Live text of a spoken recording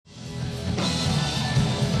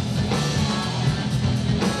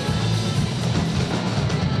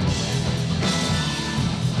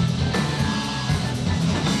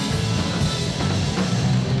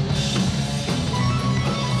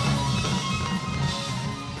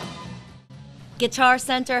Guitar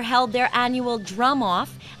Center held their annual Drum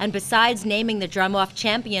Off, and besides naming the Drum Off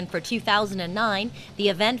champion for 2009, the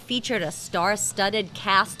event featured a star-studded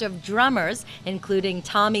cast of drummers, including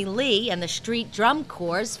Tommy Lee and the Street Drum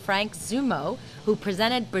Corps' Frank Zumo, who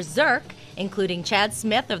presented Berserk, including Chad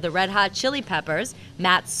Smith of the Red Hot Chili Peppers,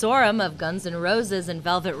 Matt Sorum of Guns N' Roses and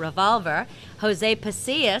Velvet Revolver, Jose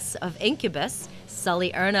Pasillas of Incubus,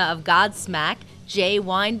 Sully of Godsmack, Jay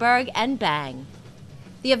Weinberg, and Bang.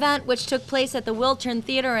 The event, which took place at the Wiltern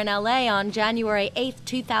Theater in LA on January 8,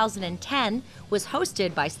 2010, was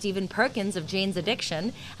hosted by Stephen Perkins of Jane's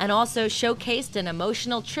Addiction and also showcased an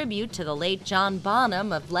emotional tribute to the late John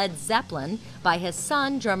Bonham of Led Zeppelin by his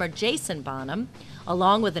son, drummer Jason Bonham,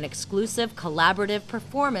 along with an exclusive collaborative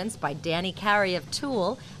performance by Danny Carey of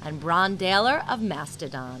Tool and Bron Daler of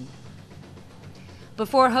Mastodon.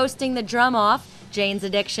 Before hosting the Drum Off, Jane's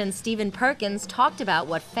Addiction Stephen Perkins talked about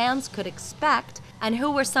what fans could expect and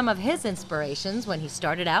who were some of his inspirations when he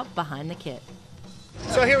started out behind the kit.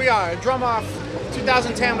 So here we are, Drum Off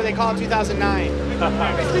 2010, but they call it 2009. Look at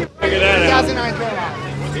that. 2009 Drum Off.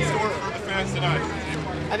 What's in store for the fans tonight?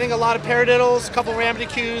 I think a lot of paradiddles, a couple ramedy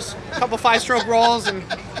cues, a couple 5-stroke rolls, and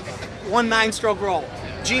one 9-stroke roll.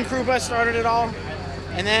 Gene Krupa started it all,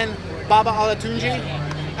 and then Baba Olatunji,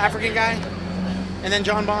 African guy, and then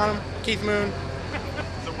John Bonham, Keith Moon.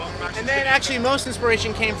 And then actually most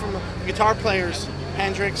inspiration came from guitar players,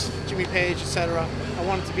 Hendrix, Jimmy Page, etc. I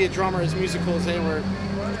wanted to be a drummer as musical as they were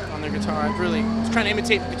on their guitar. I really was trying to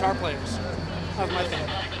imitate the guitar players. That was my thing.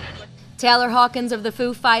 Taylor Hawkins of the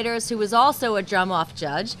Foo Fighters, who was also a Drum Off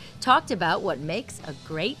judge, talked about what makes a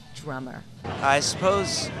great drummer. I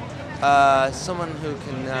suppose someone who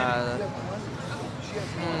can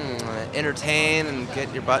entertain and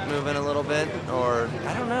get your butt moving a little bit, or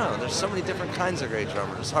I don't know, there's so many different kinds of great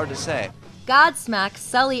drummers, it's hard to say. Godsmack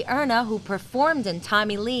Sully, who performed in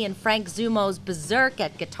Tommy Lee and Frank Zumo's Berserk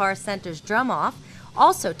at Guitar Center's Drum Off,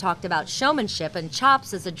 also talked about showmanship and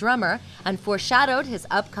chops as a drummer and foreshadowed his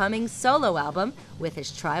upcoming solo album with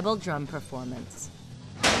his tribal drum performance.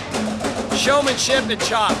 Showmanship and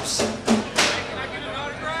chops.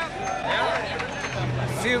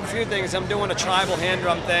 Few things. I'm doing a tribal hand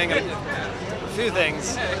drum thing. A few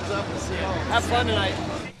things. Have fun tonight.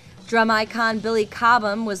 Drum icon Billy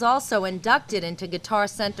Cobham was also inducted into Guitar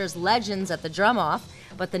Center's Legends at the Drum Off,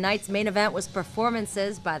 but the night's main event was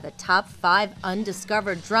performances by the top 5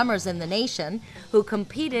 undiscovered drummers in the nation, who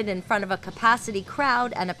competed in front of a capacity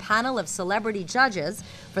crowd and a panel of celebrity judges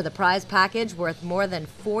for the prize package worth more than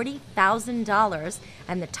 $40,000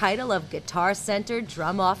 and the title of Guitar Center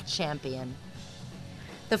Drum Off Champion.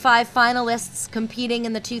 The 5 finalists competing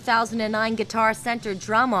in the 2009 Guitar Center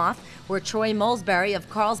Drum Off were Troy Molesbury of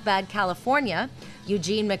Carlsbad, California,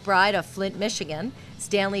 Eugene McBride of Flint, Michigan,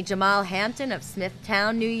 Stanley Jamal Hampton of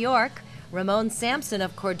Smithtown, New York, Ramon Sampson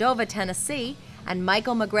of Cordova, Tennessee, and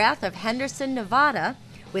Michael McGrath of Henderson, Nevada,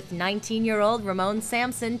 with 19-year-old Ramon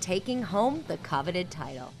Sampson taking home the coveted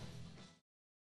title.